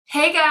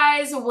Hey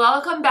guys,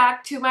 welcome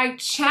back to my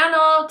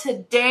channel.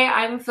 Today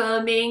I'm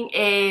filming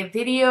a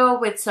video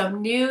with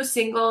some new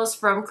singles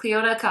from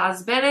Clionadh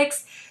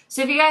Cosmetics.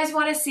 So if you guys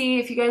want to see,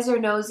 if you guys are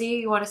nosy,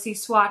 you want to see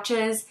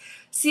swatches,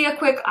 see a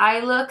quick eye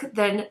look,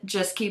 then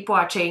just keep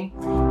watching.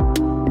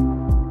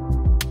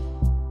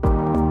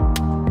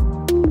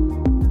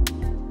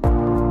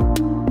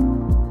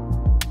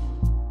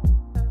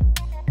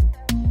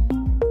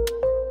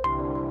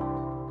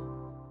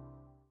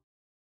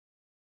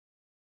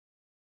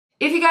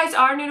 If you guys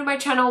are new to my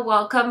channel,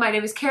 welcome. My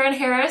name is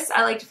KARENHARRIS.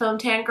 I like to film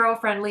tan girl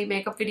friendly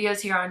makeup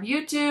videos here on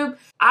YouTube.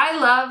 I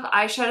love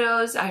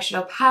eyeshadows,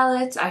 eyeshadow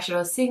palettes,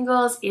 eyeshadow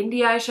singles,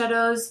 indie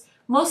eyeshadows,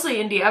 mostly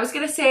indie. I was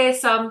gonna say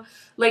some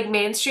like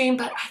mainstream,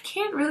 but I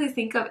can't really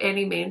think of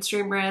any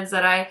mainstream brands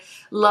that I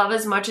love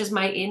as much as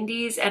my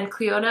indies, and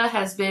Clionadh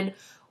has been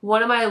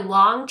one of my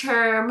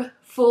long-term,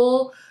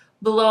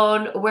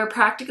 full-blown, we're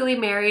practically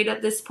married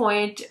at this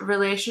point,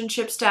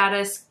 relationship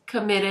status,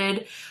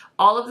 committed,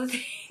 all of the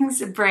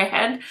things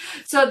brand.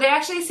 So they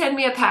actually send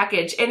me a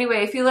package.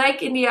 Anyway, if you like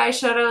indie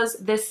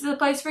eyeshadows, this is the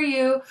place for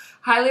you.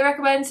 Highly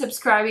recommend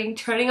subscribing,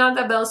 turning on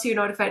the bell so you're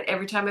notified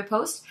every time I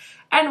post.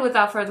 And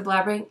without further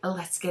blabbering,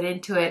 let's get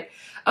into it.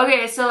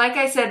 Okay, so like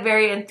I said,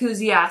 very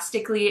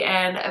enthusiastically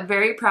and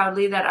very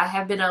proudly that I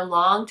have been a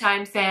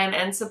long-time fan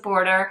and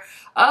supporter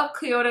of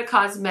Clionadh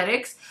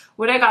Cosmetics.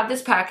 When I got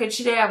this package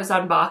today, I was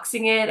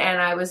unboxing it and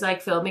I was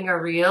like filming a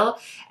reel,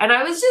 and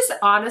I was just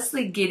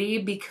honestly giddy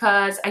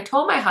because I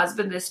told my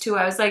husband this too.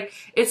 I was like,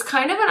 it's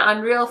kind of an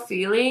unreal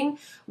feeling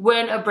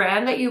when a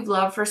brand that you've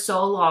loved for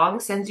so long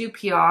sends you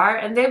PR,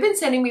 and they've been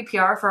sending me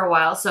PR for a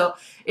while, so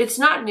it's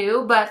not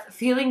new, but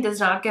feeling does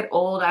not get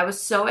old. I was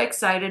so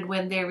excited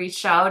when they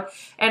reached out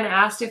and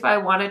asked if I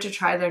wanted to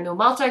try their new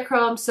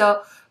multichrome.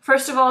 So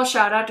first of all,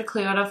 shout out to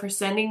Clionadh for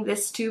sending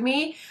this to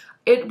me.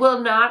 It will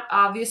not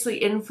obviously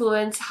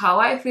influence how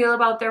I feel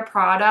about their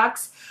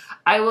products.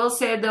 I will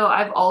say though,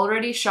 I've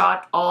already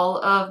shot all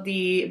of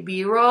the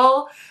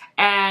B-roll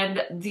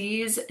and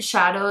these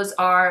shadows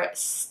are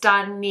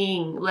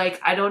stunning. Like,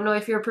 I don't know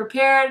if you're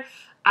prepared.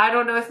 I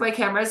don't know if my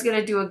camera is going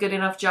to do a good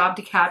enough job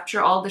to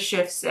capture all the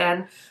shifts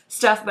and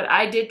stuff, but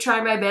I did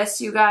try my best,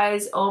 you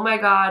guys. Oh my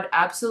God,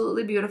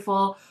 absolutely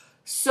beautiful.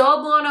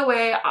 So blown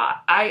away.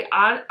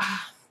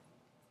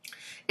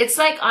 It's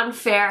like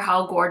unfair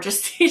how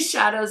gorgeous these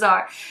shadows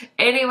are.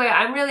 Anyway,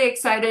 I'm really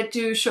excited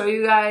to show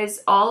you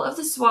guys all of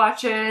the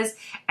swatches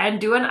and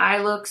do an eye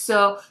look.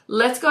 So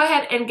let's go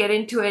ahead and get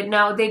into it.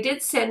 Now, they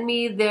did send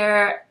me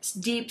their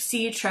Deep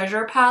Sea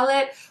Treasure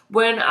palette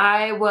when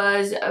I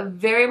was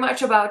very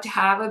much about to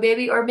have a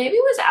baby, or maybe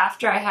it was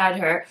after I had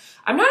her.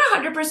 I'm not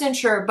 100%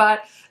 sure,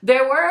 but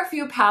there were a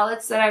few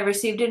palettes that I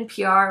received in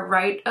PR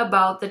right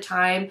about the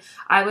time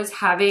I was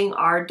having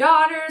our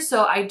daughter,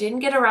 so I didn't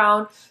get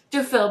around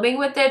to filming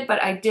with it,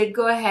 but I did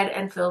go ahead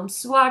and film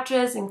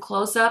swatches and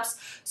close-ups,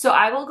 so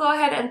I will go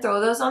ahead and throw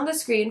those on the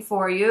screen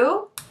for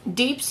you.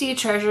 Deep Sea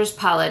Treasures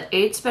palette,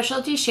 8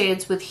 specialty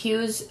shades with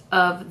hues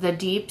of the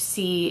deep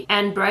sea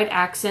and bright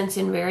accents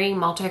in varying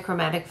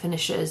multichromatic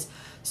finishes.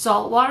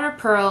 Saltwater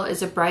Pearl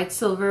is a bright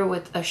silver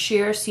with a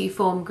sheer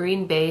seafoam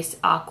green base,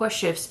 aqua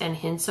shifts and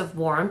hints of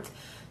warmth.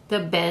 The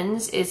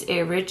Benz is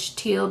a rich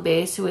teal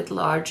base with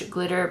large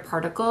glitter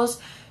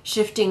particles,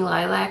 shifting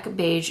lilac,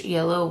 beige,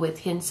 yellow with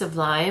hints of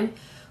lime.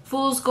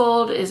 Fool's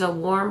Gold is a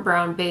warm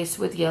brown base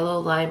with yellow,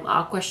 lime,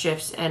 aqua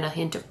shifts and a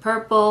hint of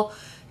purple.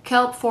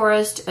 Kelp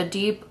Forest, a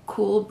deep,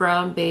 cool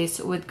brown base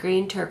with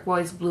green,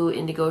 turquoise, blue,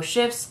 indigo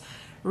shifts.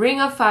 Ring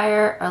of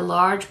Fire, a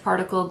large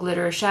particle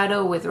glitter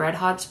shadow with red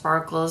hot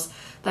sparkles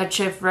that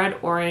shift red,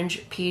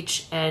 orange,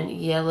 peach, and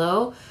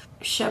yellow.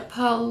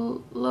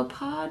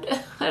 Shepalopod,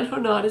 I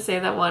don't know how to say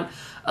that one.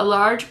 A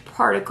large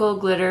particle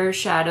glitter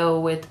shadow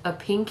with a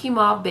pinky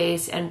mauve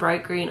base and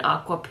bright green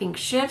aqua pink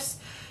shifts.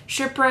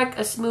 Shipwreck,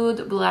 a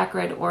smooth black,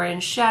 red,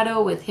 orange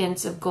shadow with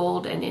hints of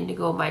gold and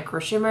indigo micro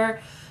shimmer.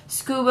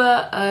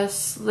 Scuba, a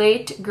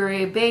slate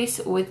gray base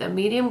with a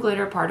medium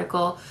glitter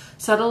particle,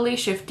 subtly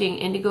shifting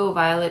indigo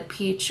violet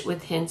peach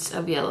with hints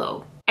of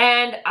yellow.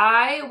 And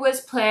I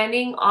was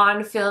planning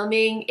on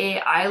filming a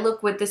eye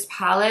look with this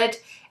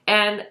palette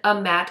and a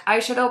matte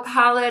eyeshadow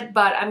palette,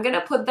 but I'm gonna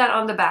put that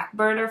on the back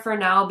burner for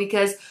now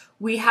because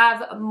we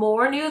have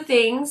more new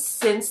things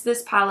since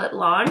this palette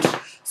launched.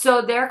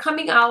 So they're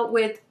coming out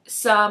with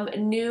some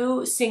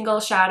new single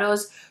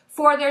shadows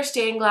for their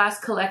stained glass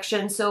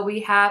collection. So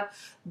we have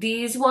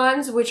these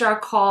ones, which are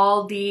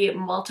called the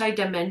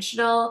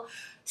multi-dimensional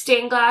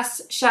stained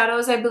glass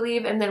shadows, I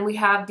believe, and then we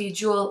have the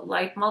Jewel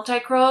Light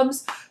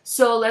Multichromes.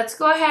 So let's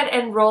go ahead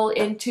and roll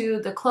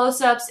into the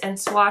close-ups and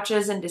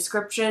swatches and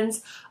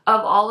descriptions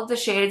of all of the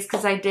shades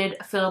because I did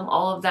film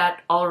all of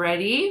that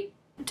already.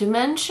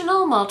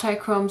 Dimensional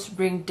multichromes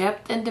bring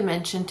depth and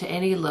dimension to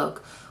any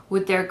look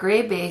with their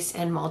gray base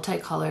and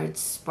multicolored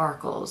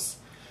sparkles.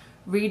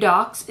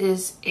 Redox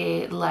is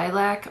a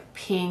lilac,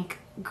 pink,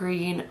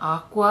 green,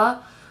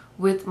 aqua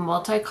with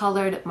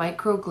multicolored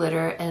micro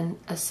glitter and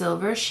a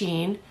silver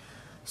sheen.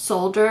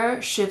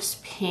 Solder shifts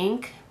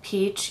pink,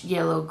 peach,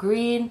 yellow,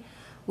 green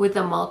with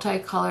a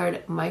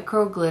multicolored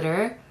micro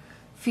glitter.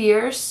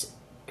 Fierce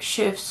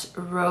shifts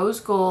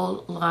rose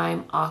gold,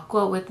 lime,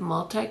 aqua with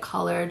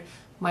multicolored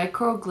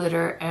micro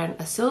glitter and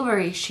a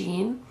silvery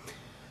sheen.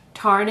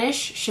 Tarnish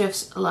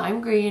shifts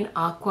lime green,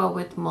 aqua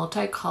with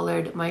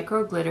multicolored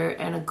micro glitter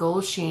and a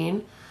gold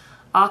sheen.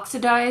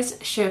 Oxidize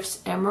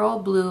shifts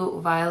emerald blue,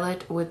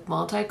 violet with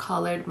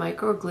multicolored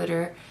micro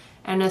glitter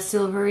and a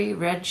silvery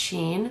red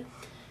sheen.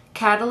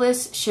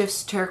 Catalyst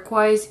shifts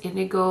turquoise,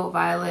 indigo,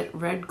 violet,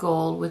 red,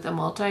 gold with a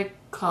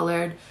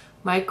multicolored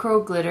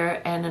micro glitter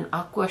and an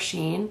aqua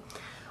sheen.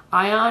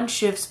 Ion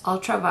shifts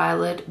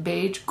ultraviolet,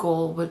 beige,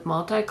 gold with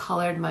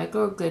multicolored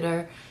micro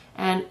glitter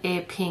and a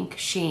pink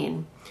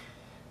sheen.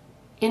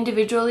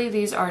 Individually,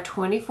 these are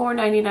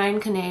 $24.99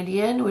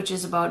 Canadian, which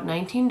is about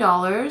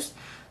 $19.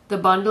 The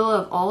bundle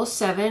of all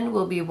 7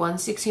 will be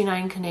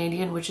 $169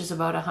 Canadian, which is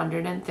about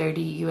 $130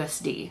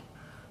 USD.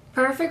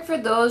 Perfect for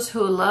those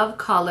who love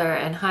color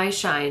and high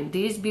shine,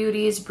 these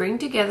beauties bring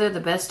together the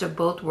best of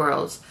both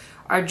worlds.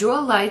 Our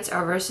jewel lights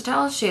are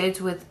versatile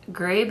shades with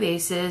gray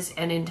bases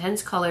and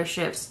intense color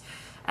shifts.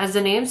 As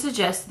the name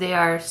suggests, they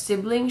are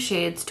sibling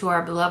shades to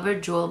our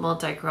beloved jewel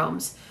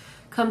multichromes.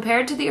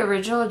 Compared to the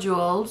original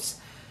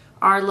jewels,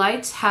 our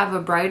lights have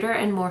a brighter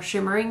and more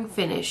shimmering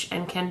finish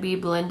and can be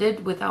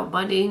blended without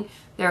muddying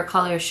their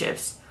color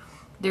shifts.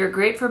 They're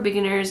great for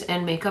beginners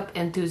and makeup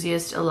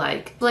enthusiasts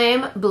alike.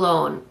 Flame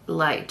Blown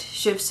Light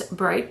shifts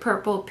bright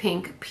purple,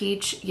 pink,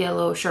 peach,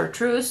 yellow,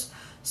 chartreuse.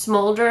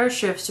 Smolder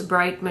shifts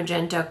bright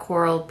magenta,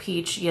 coral,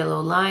 peach, yellow,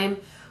 lime.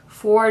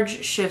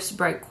 Forge shifts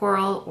bright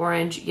coral,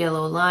 orange,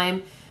 yellow,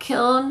 lime.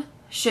 Kiln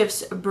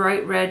shifts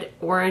bright red,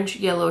 orange,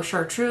 yellow,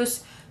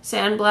 chartreuse.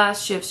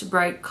 Sandblast shifts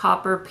bright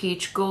copper,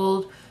 peach,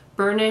 gold.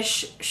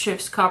 Burnish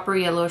shifts copper,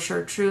 yellow,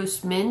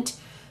 chartreuse, mint.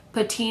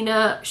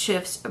 Patina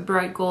shifts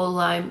bright gold,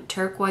 lime,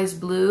 turquoise,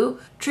 blue.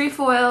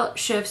 Trefoil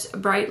shifts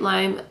bright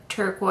lime,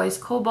 turquoise,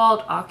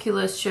 cobalt.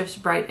 Oculus shifts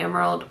bright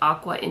emerald,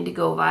 aqua,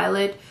 indigo,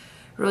 violet.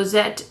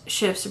 Rosette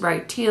shifts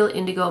bright teal,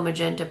 indigo,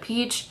 magenta,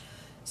 peach.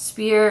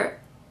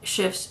 Spear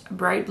shifts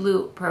bright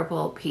blue,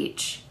 purple,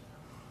 peach.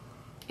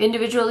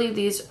 Individually,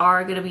 these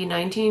are going to be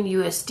 $19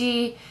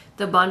 USD.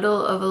 The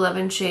bundle of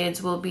 11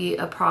 shades will be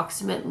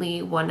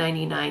approximately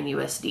 $199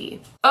 USD.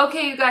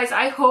 Okay, you guys,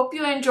 I hope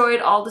you enjoyed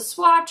all the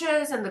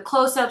swatches and the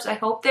close-ups. I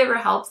hope they were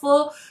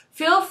helpful.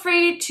 Feel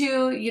free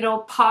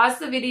to, pause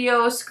the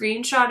video,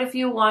 screenshot if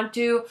you want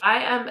to. I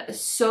am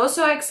so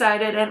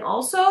excited, and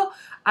also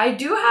I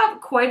do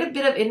have quite a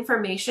bit of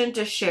information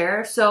to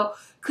share. So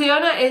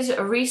Clionadh is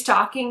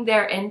restocking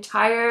their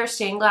entire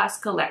stained glass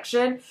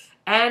collection,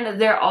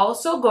 and they're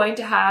also going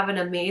to have an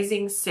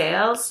amazing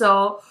sale,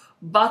 so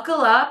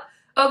buckle up.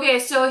 Okay,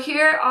 so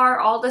here are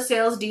all the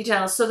sales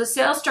details. So the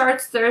sale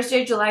starts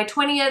Thursday, July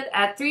 20th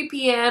at 3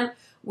 p.m.,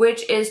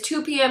 which is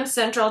 2 p.m.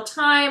 Central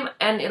Time,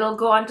 and it'll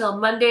go until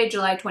Monday,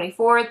 July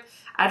 24th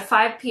at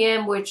 5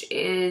 p.m., which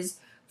is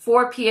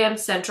 4 p.m.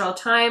 Central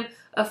Time.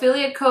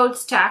 Affiliate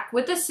codes tacked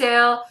with the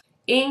sale,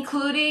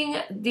 including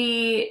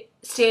the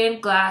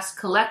stained glass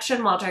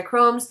collection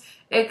multichromes.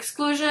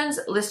 Exclusions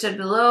listed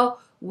below.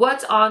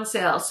 What's on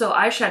sale? So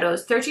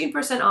eyeshadows,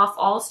 13% off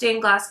all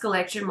stained glass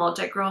collection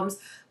multichromes,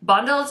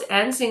 bundles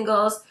and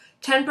singles,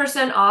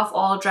 10% off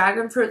all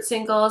dragon fruit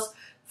singles,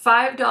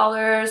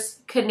 $5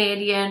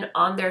 Canadian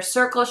on their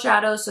circle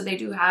shadows. So they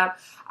do have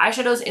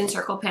eyeshadows in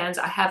circle pans.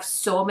 I have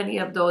so many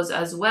of those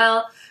as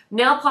well.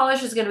 Nail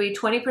polish is going to be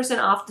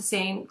 20% off the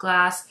stained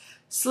glass,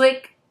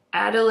 slick,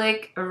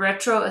 Adelic,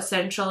 retro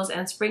essentials,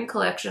 and spring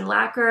collection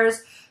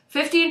lacquers,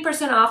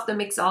 15% off the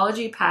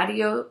mixology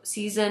patio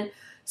season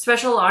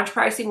special launch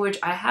pricing, which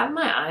I have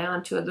my eye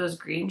on 2 of those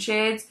green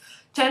shades.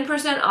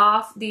 10%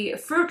 off the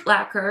fruit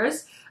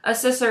lacquers.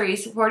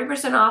 Accessories,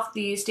 40% off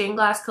the stained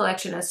glass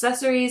collection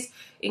accessories,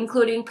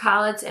 including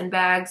palettes and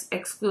bags,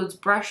 excludes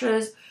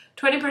brushes.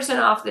 20%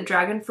 off the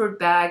dragon fruit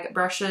bag,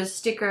 brushes,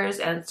 stickers,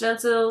 and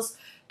stencils.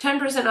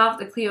 10% off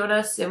the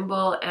Clionadh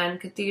symbol and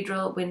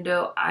cathedral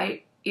window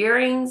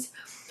earrings.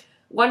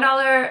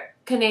 $1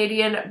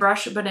 Canadian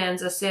brush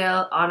bonanza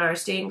sale on our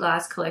stained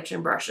glass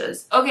collection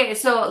brushes. Okay,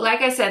 so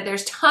like I said,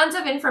 there's tons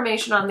of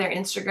information on their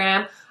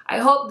Instagram. I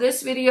hope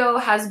this video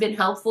has been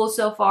helpful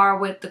so far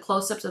with the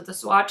close-ups of the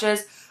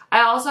swatches.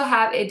 I also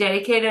have a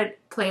dedicated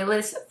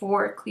playlist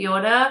for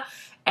Clionadh,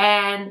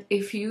 and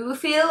if you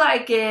feel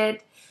like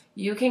it,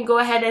 you can go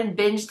ahead and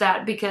binge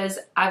that because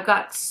I've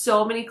got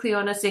so many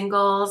Clionadh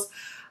singles.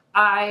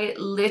 I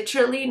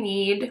literally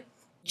need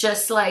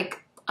just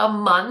like a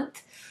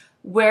month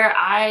where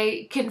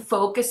I can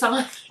focus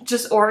on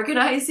just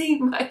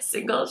organizing my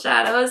single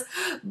shadows.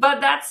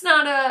 But that's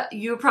not a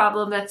you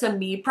problem, that's a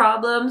me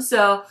problem.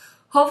 So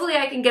hopefully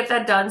I can get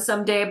that done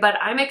someday, but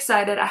I'm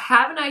excited. I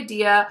have an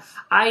idea.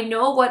 I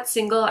know what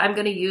single I'm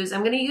going to use.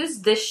 I'm going to use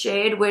this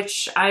shade,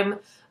 which I'm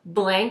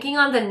blanking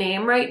on the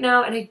name right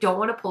now, and I don't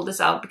want to pull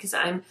this out because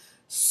I'm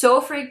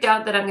so freaked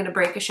out that I'm going to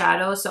break a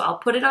shadow. So I'll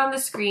put it on the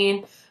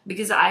screen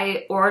because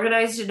I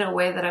organized it in a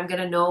way that I'm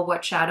going to know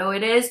what shadow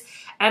it is.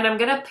 And I'm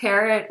going to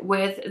pair it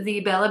with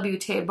the Bella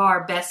Beaute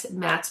Bar Best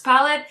Mattes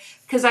palette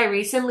because I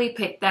recently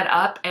picked that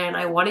up and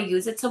I want to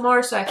use it some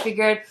more. So I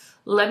figured,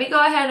 let me go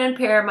ahead and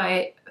pair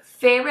my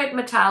favorite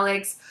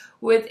metallics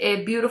with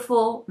a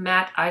beautiful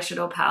matte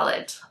eyeshadow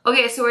palette.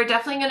 Okay, so we're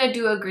definitely going to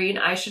do a green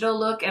eyeshadow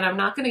look, and I'm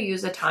not going to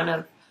use a ton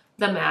of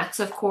the mattes,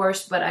 of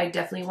course, but I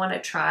definitely want to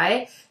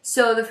try.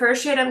 So the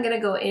first shade I'm going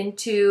to go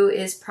into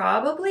is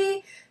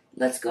probably,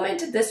 let's go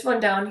into this one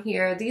down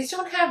here. These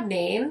don't have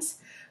names,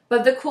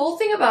 but the cool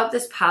thing about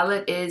this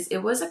palette is it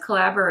was a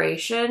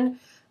collaboration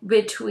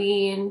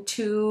between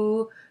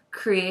two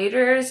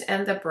creators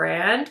and the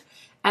brand,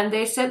 and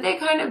they said they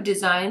kind of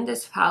designed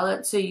this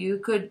palette so you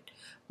could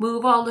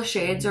move all the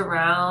shades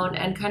around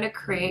and kind of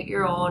create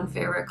your own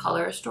favorite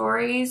color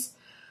stories.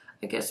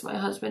 I guess my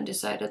husband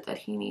decided that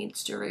he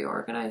needs to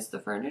reorganize the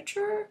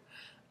furniture.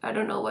 I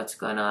don't know what's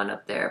going on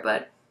up there,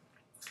 but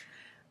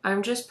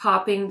I'm just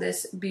popping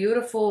this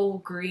beautiful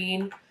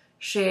green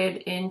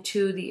shade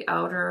into the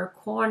outer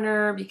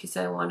corner because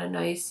I want a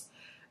nice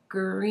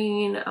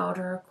green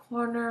outer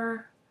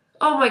corner.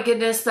 Oh my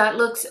goodness, that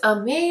looks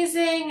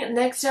amazing.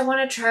 Next, I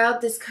want to try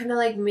out this kind of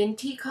like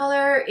minty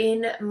color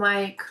in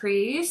my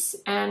crease,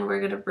 and we're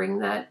going to bring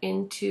that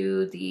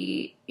into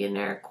the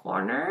inner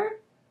corner.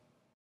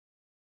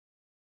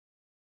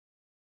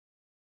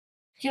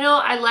 You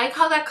know, I like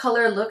how that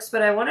color looks,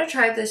 but I want to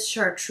try this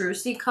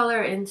chartreusey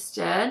color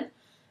instead.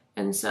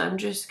 And so I'm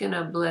just going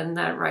to blend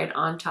that right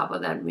on top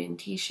of that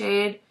minty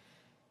shade.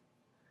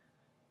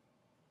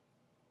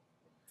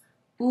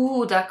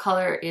 Ooh, that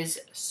color is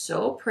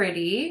so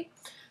pretty.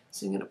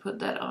 So I'm going to put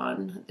that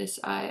on this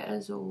eye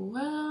as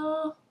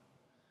well.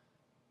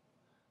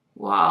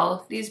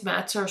 Wow, these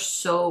mattes are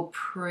so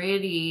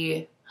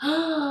pretty.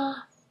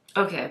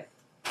 Okay,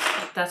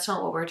 that's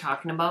not what we're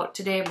talking about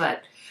today,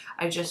 but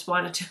I just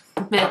wanted to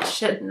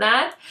mention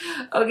that.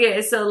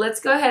 Okay, so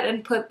let's go ahead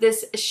and put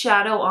this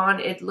shadow on.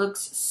 It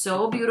looks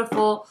so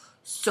beautiful,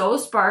 so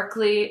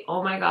sparkly.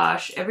 Oh my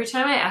gosh, every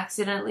time I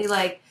accidentally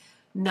like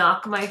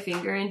knock my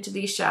finger into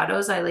these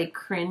shadows, I like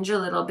cringe a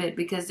little bit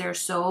because they're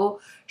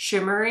so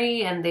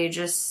shimmery and they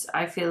just,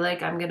 I feel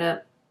like I'm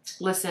gonna,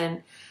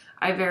 listen,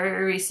 I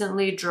very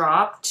recently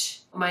dropped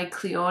my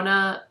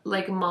Clionadh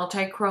like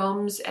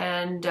multichromes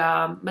and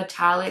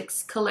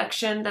metallics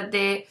collection that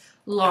they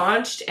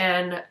launched,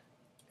 and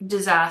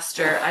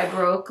disaster. I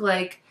broke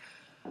like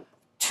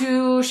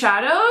 2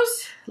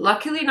 shadows.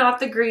 Luckily not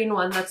the green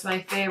one, that's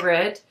my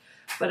favorite,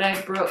 but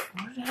I broke,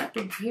 what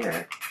happened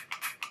here?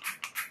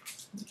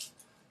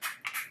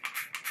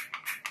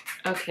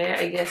 Okay,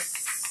 I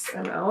guess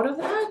I'm out of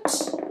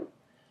that.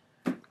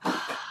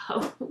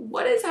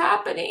 What is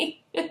happening?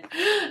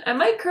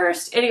 Am I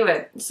cursed?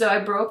 Anyway, so I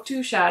broke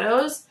 2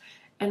 shadows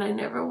and I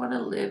never want to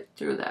live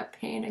through that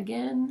pain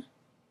again.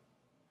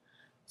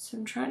 So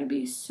I'm trying to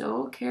be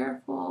so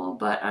careful,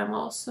 but I'm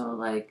also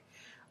like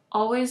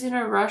always in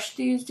a rush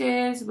these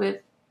days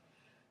with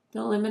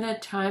the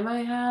limited time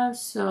I have.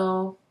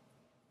 So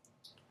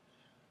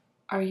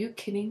are you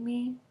kidding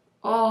me?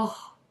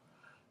 Oh,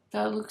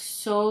 that looks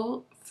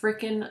so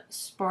freaking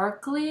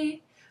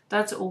sparkly.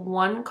 That's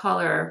one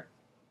color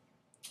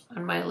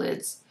on my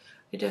lids.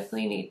 I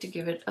definitely need to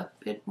give it a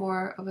bit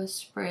more of a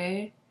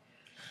spray.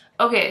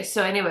 Okay,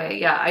 so anyway,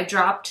 yeah, I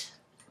dropped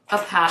a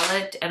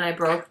palette and I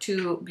broke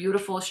 2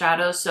 beautiful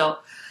shadows, so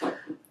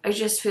I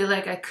just feel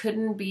like I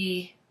couldn't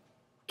be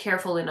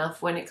careful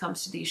enough when it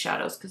comes to these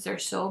shadows because they're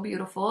so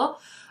beautiful.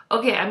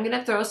 Okay, I'm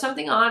gonna throw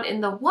something on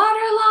in the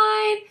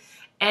waterline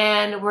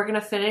and we're gonna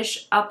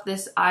finish up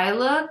this eye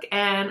look,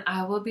 and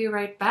I will be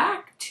right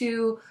back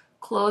to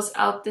close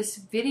out this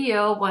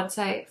video once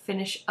I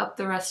finish up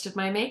the rest of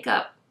my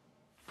makeup.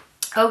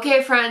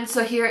 Okay friends,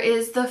 so here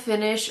is the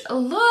finished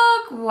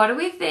look. What do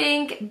we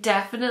think?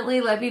 Definitely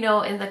let me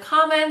know in the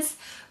comments.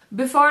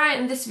 Before I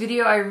end this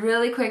video, I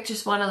really quick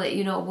just want to let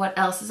you know what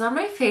else is on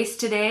my face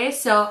today.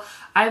 So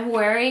I'm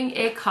wearing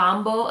a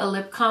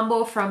lip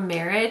combo from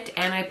Merit,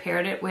 and I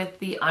paired it with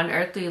the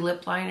Unearthly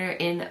lip liner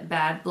in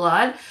Bad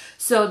Blood.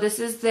 So this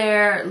is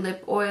their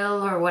lip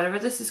oil or whatever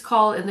this is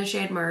called in the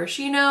shade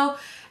Maraschino,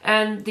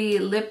 and the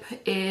lip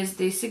is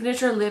the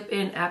signature lip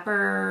in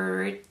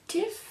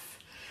Aperitif.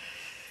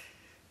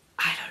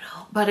 I don't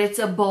know, but it's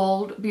a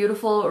bold,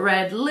 beautiful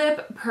red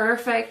lip,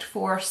 perfect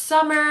for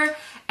summer.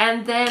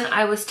 And then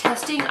I was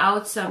testing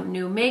out some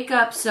new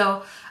makeup,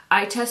 so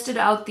I tested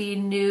out the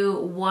new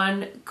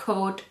One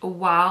Coat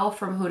Wow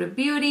from Huda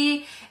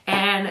Beauty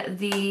and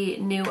the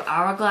new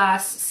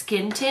Hourglass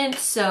Skin Tint.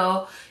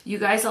 So you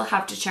guys will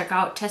have to check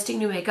out Testing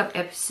New Makeup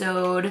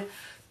episode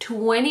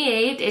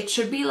 28. It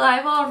should be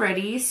live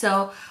already,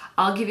 so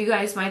I'll give you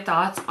guys my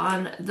thoughts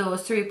on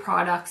those 3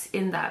 products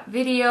in that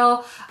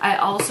video. I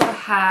also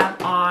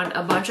have on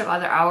a bunch of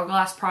other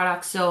Hourglass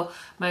products. So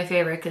my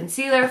favorite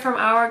concealer from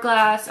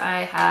Hourglass.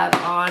 I have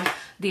on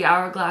the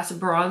Hourglass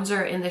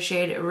bronzer in the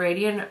shade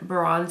Radiant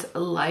Bronze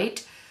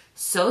Light.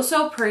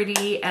 So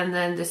pretty. And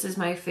then this is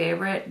my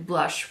favorite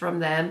blush from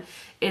them.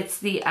 It's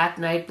the At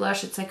Night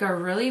blush. It's like a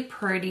really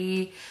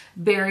pretty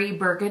berry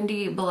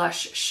burgundy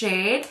blush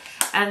shade.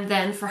 And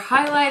then for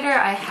highlighter,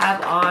 I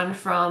have on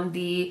from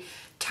the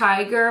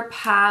Tiger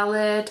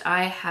palette,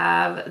 I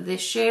have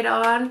this shade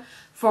on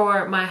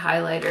for my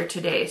highlighter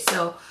today.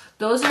 So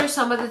those are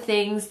some of the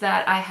things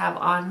that I have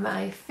on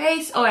my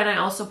face. Oh, and I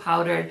also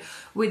powdered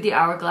with the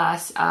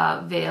Hourglass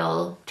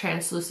Veil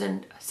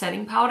Translucent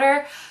Setting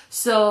Powder.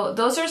 So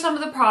those are some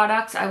of the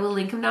products. I will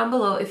link them down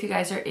below if you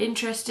guys are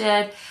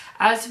interested.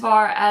 As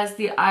far as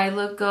the eye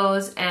look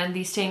goes and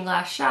the stained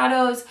glass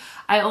shadows,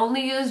 I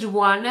only used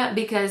one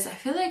because I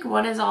feel like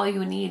one is all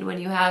you need when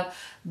you have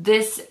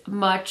this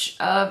much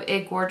of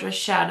a gorgeous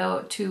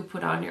shadow to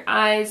put on your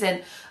eyes.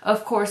 And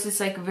of course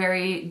it's like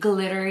very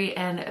glittery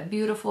and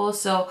beautiful,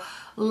 so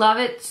love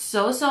it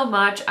so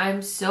much.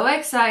 I'm so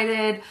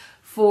excited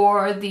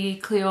for the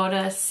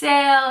Clionadh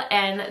sale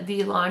and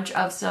the launch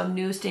of some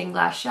new stained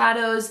glass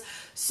shadows.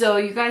 So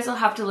you guys will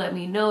have to let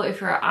me know if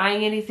you're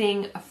eyeing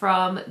anything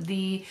from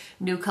the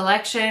new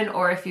collection,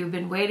 or if you've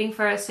been waiting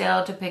for a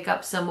sale to pick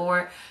up some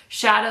more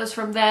shadows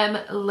from them.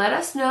 Let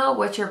us know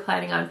what you're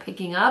planning on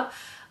picking up.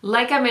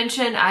 Like I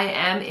mentioned, I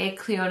am a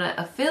Clionadh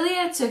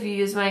affiliate, so if you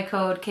use my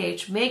code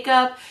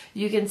KHMAKEUP,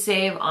 you can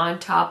save on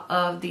top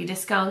of the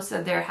discounts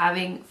that they're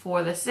having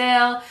for the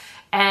sale,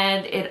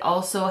 and it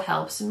also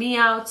helps me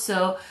out.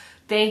 So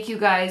thank you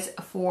guys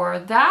for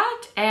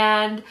that.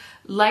 And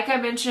like I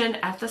mentioned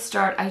at the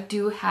start, I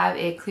do have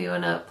a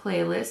Clionadh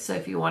playlist, so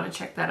if you want to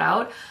check that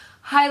out,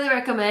 highly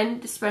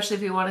recommend, especially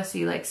if you want to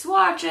see like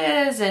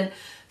swatches and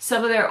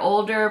some of their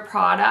older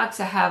products.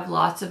 I have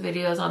lots of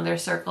videos on their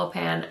circle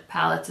pan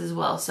palettes as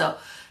well. So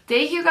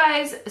thank you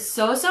guys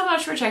so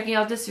much for checking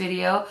out this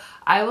video.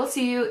 I will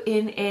see you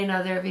in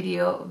another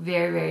video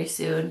very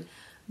soon.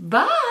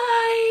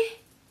 Bye!